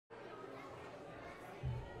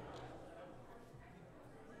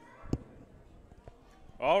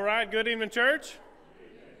All right, good evening, church.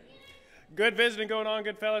 Good visiting going on,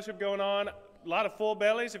 good fellowship going on. A lot of full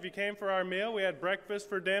bellies. If you came for our meal, we had breakfast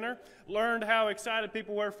for dinner. Learned how excited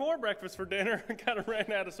people were for breakfast for dinner. Kind of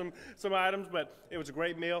ran out of some items, but it was a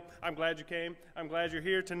great meal. I'm glad you came. I'm glad you're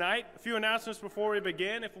here tonight. A few announcements before we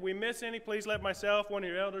begin. If we miss any, please let myself, one of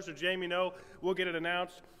your elders, or Jamie know. We'll get it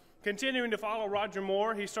announced. Continuing to follow Roger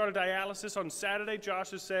Moore, he started dialysis on Saturday.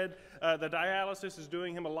 Josh has said the dialysis is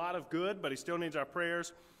doing him a lot of good, but he still needs our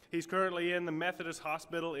prayers. He's currently in the Methodist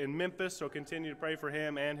Hospital in Memphis, so continue to pray for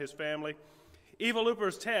him and his family. Eva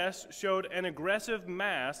Luper's test showed an aggressive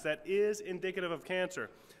mass that is indicative of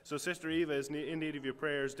cancer. So Sister Eva is in need of your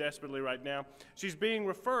prayers desperately right now. She's being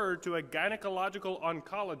referred to a gynecological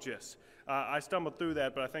oncologist. I stumbled through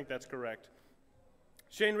that, but I think that's correct.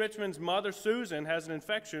 Shane Richmond's mother, Susan, has an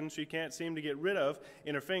infection she can't seem to get rid of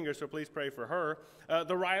in her finger, so please pray for her.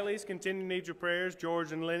 The Rileys continue to need your prayers,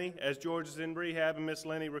 George and Lenny, as George is in rehab and Miss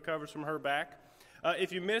Lenny recovers from her back.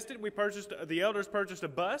 If you missed it, the elders purchased a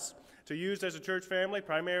bus to use as a church family,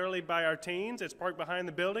 primarily by our teens. It's parked behind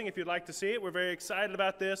the building. If you'd like to see it, we're very excited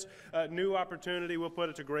about this new opportunity. We'll put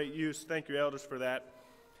it to great use. Thank you, elders, for that.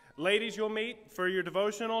 Ladies, you'll meet for your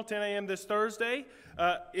devotional, 10 a.m. this Thursday.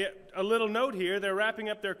 A little note here, they're wrapping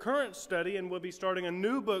up their current study and will be starting a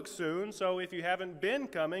new book soon. So if you haven't been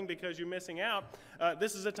coming because you're missing out,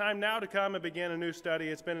 this is a time now to come and begin a new study.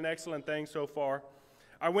 It's been an excellent thing so far.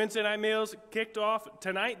 Our Wednesday night meals kicked off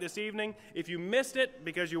tonight, this evening. If you missed it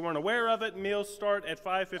because you weren't aware of it, meals start at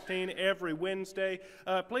 5:15 every Wednesday.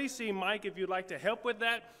 Please see Mike if you'd like to help with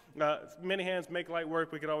that. Many hands make light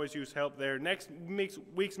work. We could always use help there. Next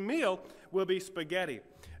week's meal will be spaghetti.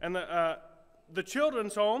 And the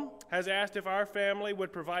children's home has asked if our family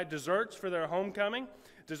would provide desserts for their homecoming.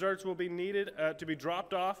 Desserts will be needed to be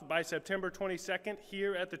dropped off by September 22nd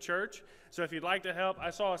here at the church. So if you'd like to help, I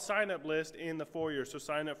saw a sign-up list in the foyer, so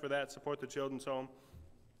sign up for that, support the children's home.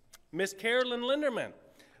 Miss Carolyn Linderman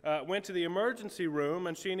went to the emergency room,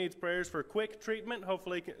 and she needs prayers for quick treatment.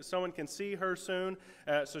 Hopefully someone can see her soon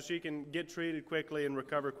so she can get treated quickly and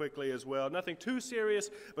recover quickly as well. Nothing too serious,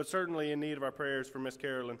 but certainly in need of our prayers for Miss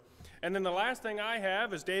Carolyn. And then the last thing I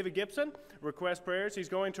have is David Gibson request prayers. He's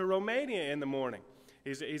going to Romania in the morning.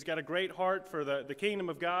 He's got a great heart for the kingdom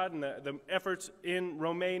of God and the efforts in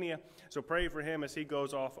Romania. So pray for him as he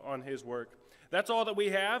goes off on his work. That's all that we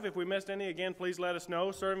have. If we missed any, again, please let us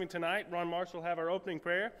know. Serving tonight, Ron Marshall will have our opening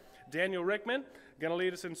prayer. Daniel Rickman, going to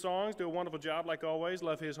lead us in songs, do a wonderful job like always.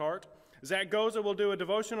 Love his heart. Zach Goza will do a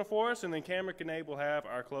devotional for us, and then Cameron Knabe will have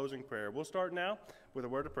our closing prayer. We'll start now with a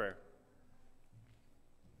word of prayer.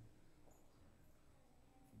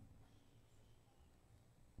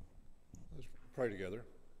 Pray together.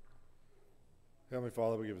 Heavenly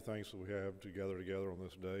Father, we give you thanks that we have to gather together on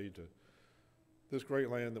this day to this great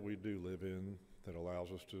land that we do live in that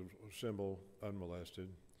allows us to assemble unmolested.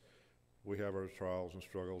 We have our trials and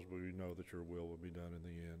struggles, but we know that your will be done in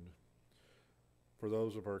the end. For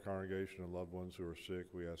those of our congregation and loved ones who are sick,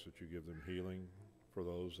 we ask that you give them healing. For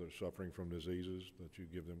those that are suffering from diseases, that you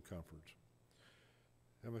give them comfort.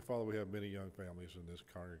 Heavenly Father, we have many young families in this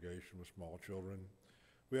congregation with small children.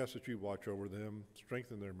 We ask that you watch over them,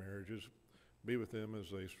 strengthen their marriages, be with them as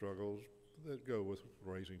they struggle that go with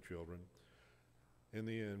raising children. In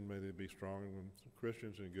the end, may they be strong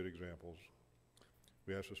Christians and good examples.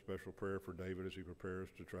 We ask a special prayer for David as he prepares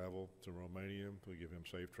to travel to Romania. We give him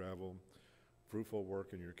safe travel, fruitful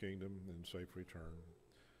work in your kingdom, and safe return.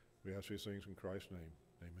 We ask these things in Christ's name.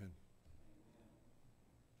 Amen.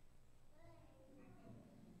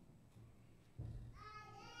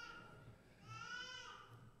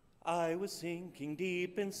 I was sinking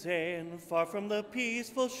deep in sin, far from the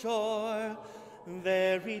peaceful shore,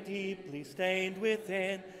 very deeply stained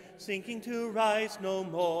within, sinking to rise no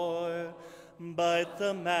more. But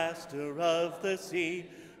the master of the sea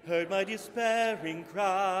heard my despairing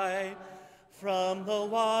cry. From the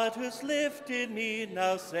waters lifted me,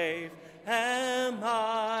 now safe am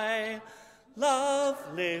I. Love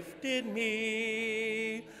lifted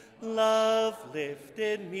me, love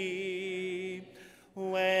lifted me.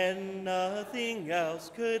 When nothing else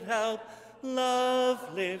could help,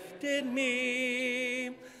 love lifted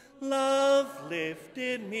me, love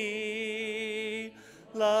lifted me,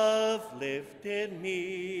 love lifted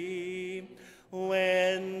me.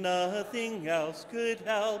 When nothing else could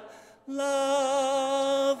help,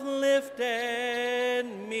 love lifted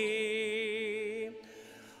me.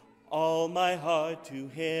 All my heart to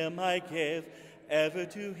him I give, ever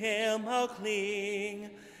to him I'll cling.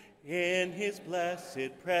 In his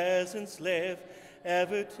blessed presence live,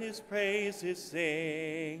 ever his praises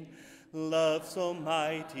sing. Love so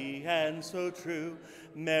mighty and so true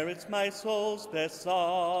merits my soul's best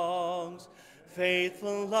songs.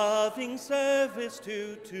 Faithful, loving service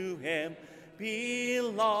to him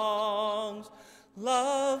belongs.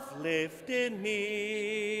 Love lifted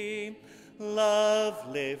me, love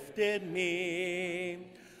lifted me,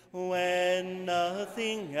 when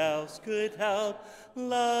nothing else could help.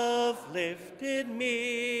 Love lifted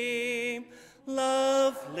me,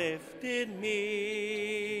 love lifted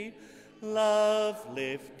me, love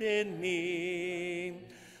lifted me,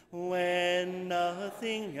 when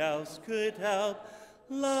nothing else could help.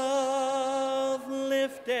 Love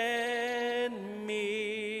lifted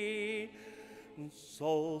me.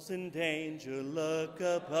 Souls in danger look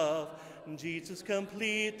above. Jesus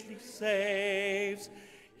completely saves.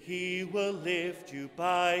 He will lift you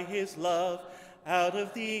by his love out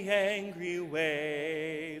of the angry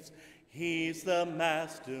waves. He's the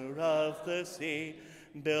master of the sea,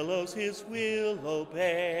 billows his will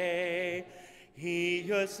obey. He,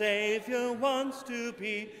 your Savior, wants to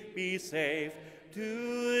be saved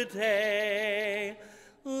today.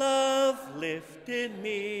 Love lifted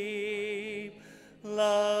me,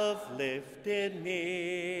 love lifted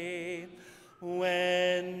me,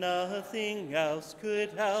 when nothing else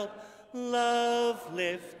could help. Love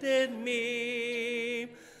lifted me,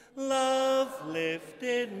 love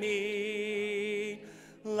lifted me,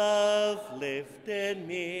 love lifted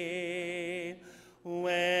me,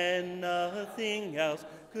 when nothing else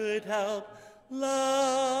could help.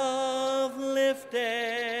 Love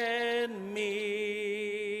lifted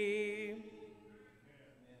me.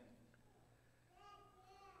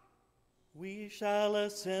 We shall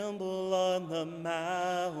assemble on the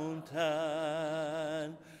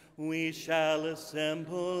mountain. We shall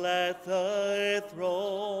assemble at the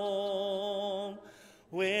throne,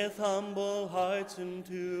 with humble hearts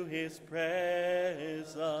into his presence.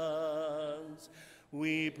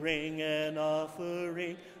 We bring an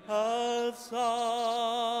offering of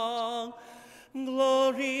song,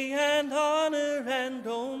 glory and honor and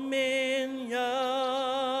dominion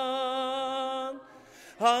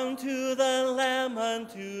unto the Lamb,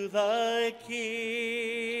 unto the King.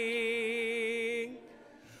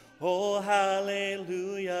 Oh,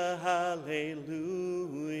 hallelujah, hallelujah.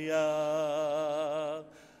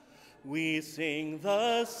 We sing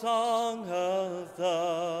the song of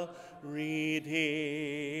the redeemed.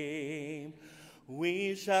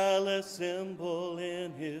 We shall assemble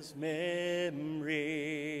in his memory,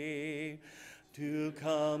 to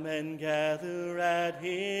come and gather at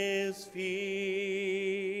his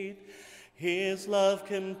feet. His love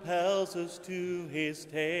compels us to his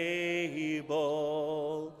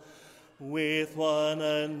table. With one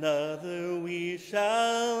another we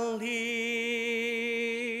shall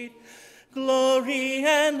eat. Glory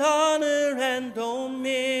and honor and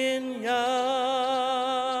dominion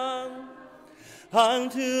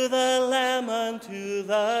unto the Lamb, unto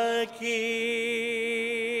the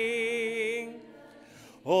King.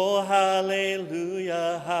 Oh,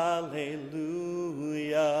 hallelujah, hallelujah.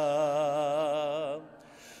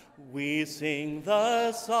 We sing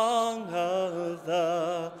the song of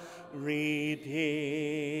the redeemed.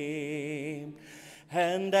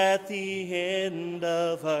 And at the end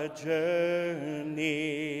of our journey,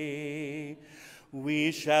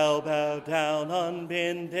 we shall bow down on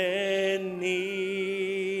bended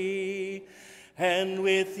knee, and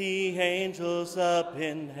with the angels up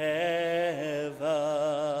in heaven,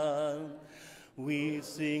 we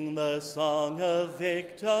sing the song of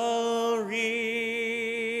victory.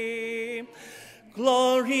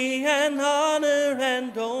 Glory and honor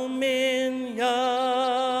and dominion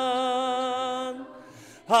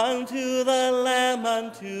unto the Lamb,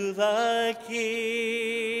 unto the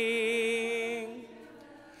King.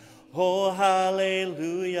 Oh,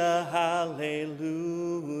 hallelujah, hallelujah.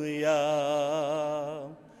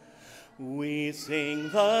 We sing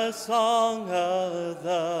the song of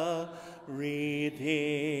the redeemed.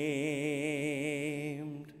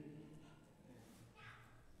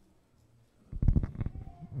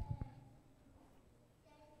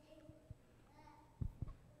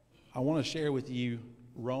 I want to share with you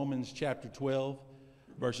Romans chapter 12,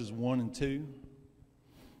 verses 1 and 2.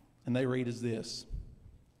 And they read as this.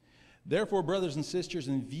 Therefore, brothers and sisters,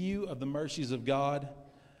 in view of the mercies of God,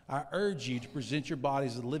 I urge you to present your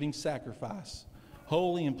bodies as a living sacrifice,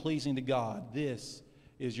 holy and pleasing to God. This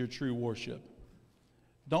is your true worship.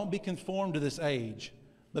 Don't be conformed to this age,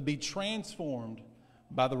 but be transformed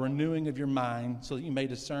by the renewing of your mind, so that you may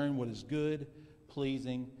discern what is good,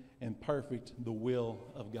 pleasing, and perfect, the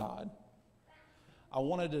will of God. I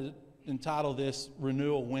wanted to entitle this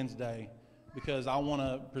Renewal Wednesday because I want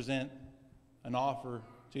to present an offer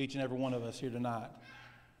to each and every one of us here tonight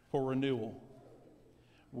for renewal.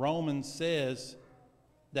 Romans says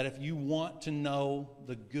that if you want to know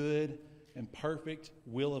the good and perfect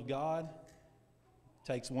will of God, it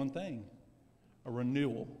takes one thing: a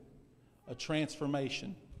renewal, a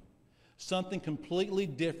transformation, something completely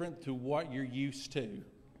different to what you're used to.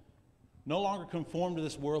 No longer conformed to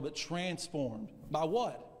this world, but transformed. By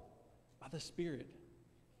what? By the Spirit.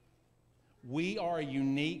 We are a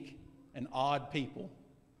unique and odd people.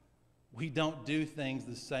 We don't do things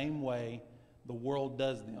the same way the world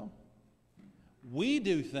does them. We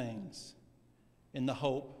do things in the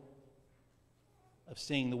hope of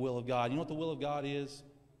seeing the will of God. You know what the will of God is?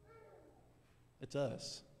 It's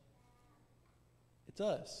us. It's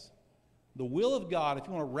us. The will of God, if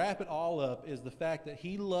you want to wrap it all up, is the fact that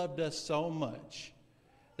He loved us so much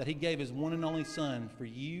that He gave His one and only Son for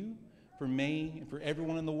you, for me, and for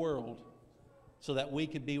everyone in the world, so that we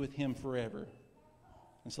could be with Him forever.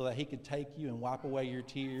 And so that He could take you and wipe away your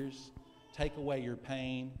tears, take away your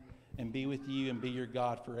pain, and be with you and be your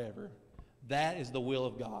God forever. That is the will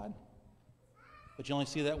of God. But you only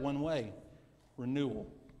see that one way: renewal.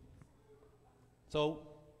 So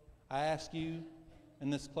I ask you in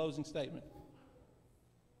this closing statement,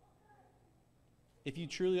 if you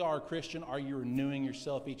truly are a Christian, are you renewing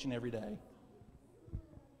yourself each and every day?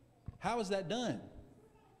 How is that done?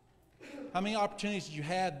 How many opportunities did you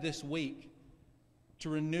have this week to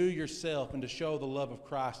renew yourself and to show the love of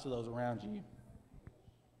Christ to those around you?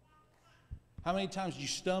 How many times did you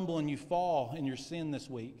stumble and you fall in your sin this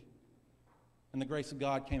week, and the grace of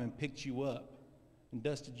God came and picked you up and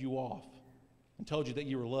dusted you off and told you that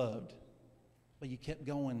you were loved, but you kept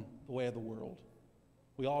going the way of the world?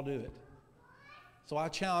 We all do it. So I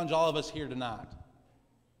challenge all of us here tonight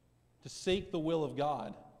to seek the will of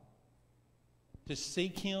God, to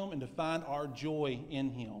seek Him and to find our joy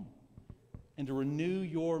in Him, and to renew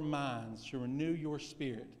your minds, to renew your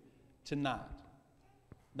spirit tonight.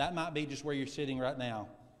 That might be just where you're sitting right now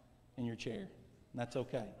in your chair, and that's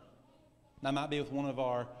okay. That might be with one of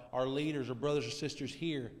our leaders or brothers or sisters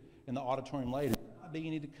here in the auditorium later. It might be you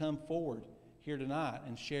need to come forward here tonight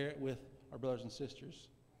and share it with our brothers and sisters.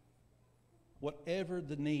 Whatever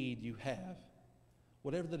the need you have,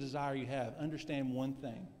 whatever the desire you have, understand one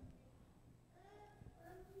thing: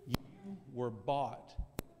 you were bought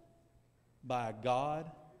by a God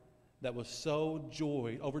that was so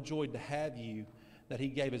overjoyed to have you that He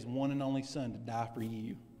gave His one and only Son to die for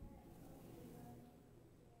you.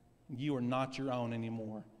 You are not your own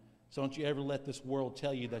anymore. So don't you ever let this world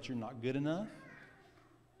tell you that you're not good enough,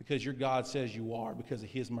 because your God says you are, because of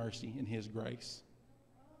His mercy and His grace.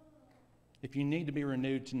 If you need to be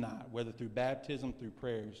renewed tonight, whether through baptism, through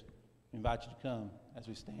prayers, we invite you to come as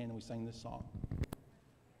we stand and we sing this song.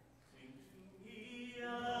 Sing to me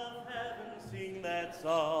of heaven, sing that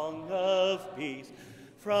song of peace.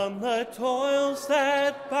 From the toils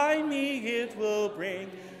that bind me it will bring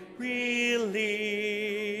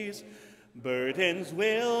release. Burdens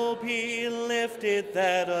will be lifted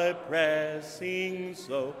that are pressing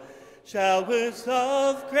so. Showers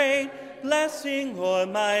of great blessing o'er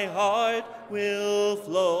my heart will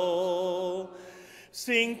flow.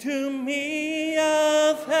 Sing to me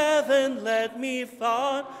of heaven, let me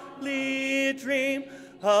fondly dream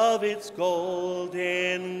of its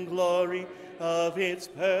golden glory, of its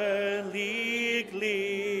pearly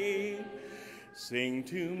gleam. Sing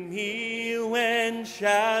to me when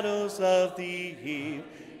shadows of the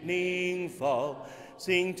evening fall.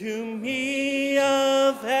 Sing to me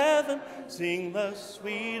of heaven, sing the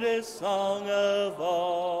sweetest song of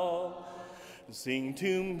all. Sing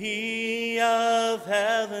to me of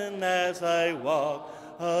heaven as I walk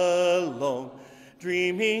alone,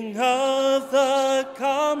 dreaming of the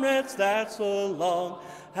comrades that so long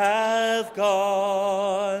have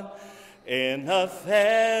gone. In a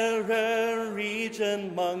fairer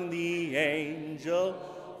region among the angel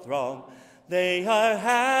throng, they are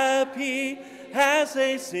happy as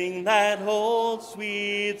they sing that old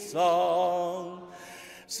sweet song.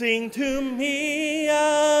 Sing to me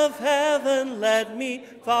of heaven, let me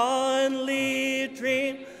fondly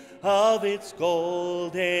dream of its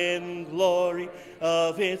golden glory,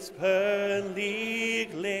 of its pearly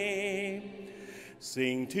gleam.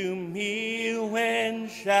 Sing to me when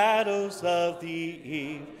shadows of the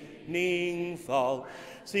evening fall.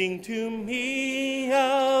 Sing to me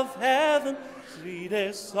of heaven,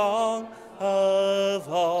 sweetest song of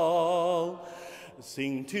all.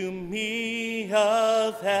 Sing to me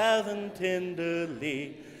of heaven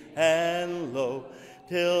tenderly and low,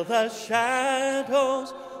 till the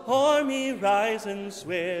shadows o'er me rise and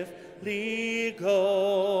swiftly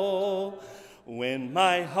go. When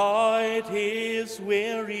my heart is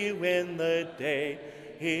weary, when the day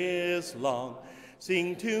is long,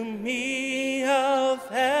 sing to me of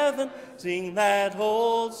heaven, sing that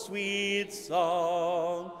old sweet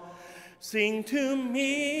song. Sing to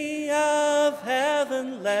me of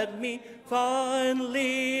heaven, let me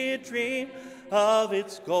fondly dream of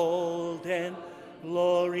its golden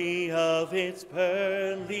glory, of its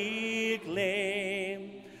pearly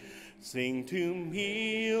gleam. Sing to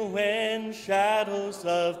me when shadows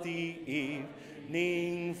of the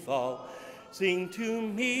evening fall. Sing to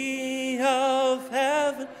me of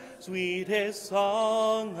heaven, sweetest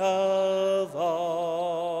song of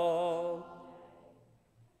all.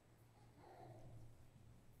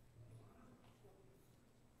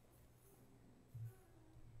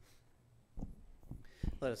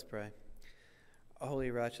 Let us pray.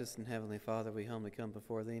 Holy, righteous, and heavenly Father, we humbly come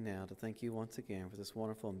before Thee now to thank You once again for this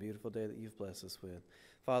wonderful and beautiful day that You've blessed us with.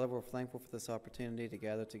 Father, we're thankful for this opportunity to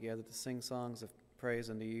gather together to sing songs of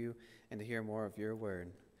praise unto You and to hear more of Your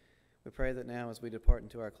word. We pray that now as we depart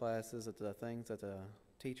into our classes, that the things that the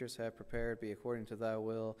teachers have prepared be according to Thy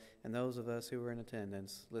will, and those of us who are in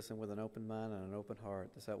attendance listen with an open mind and an open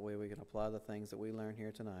heart, that way we can apply the things that we learn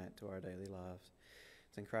here tonight to our daily lives.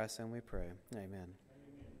 It's in Christ's name we pray. Amen.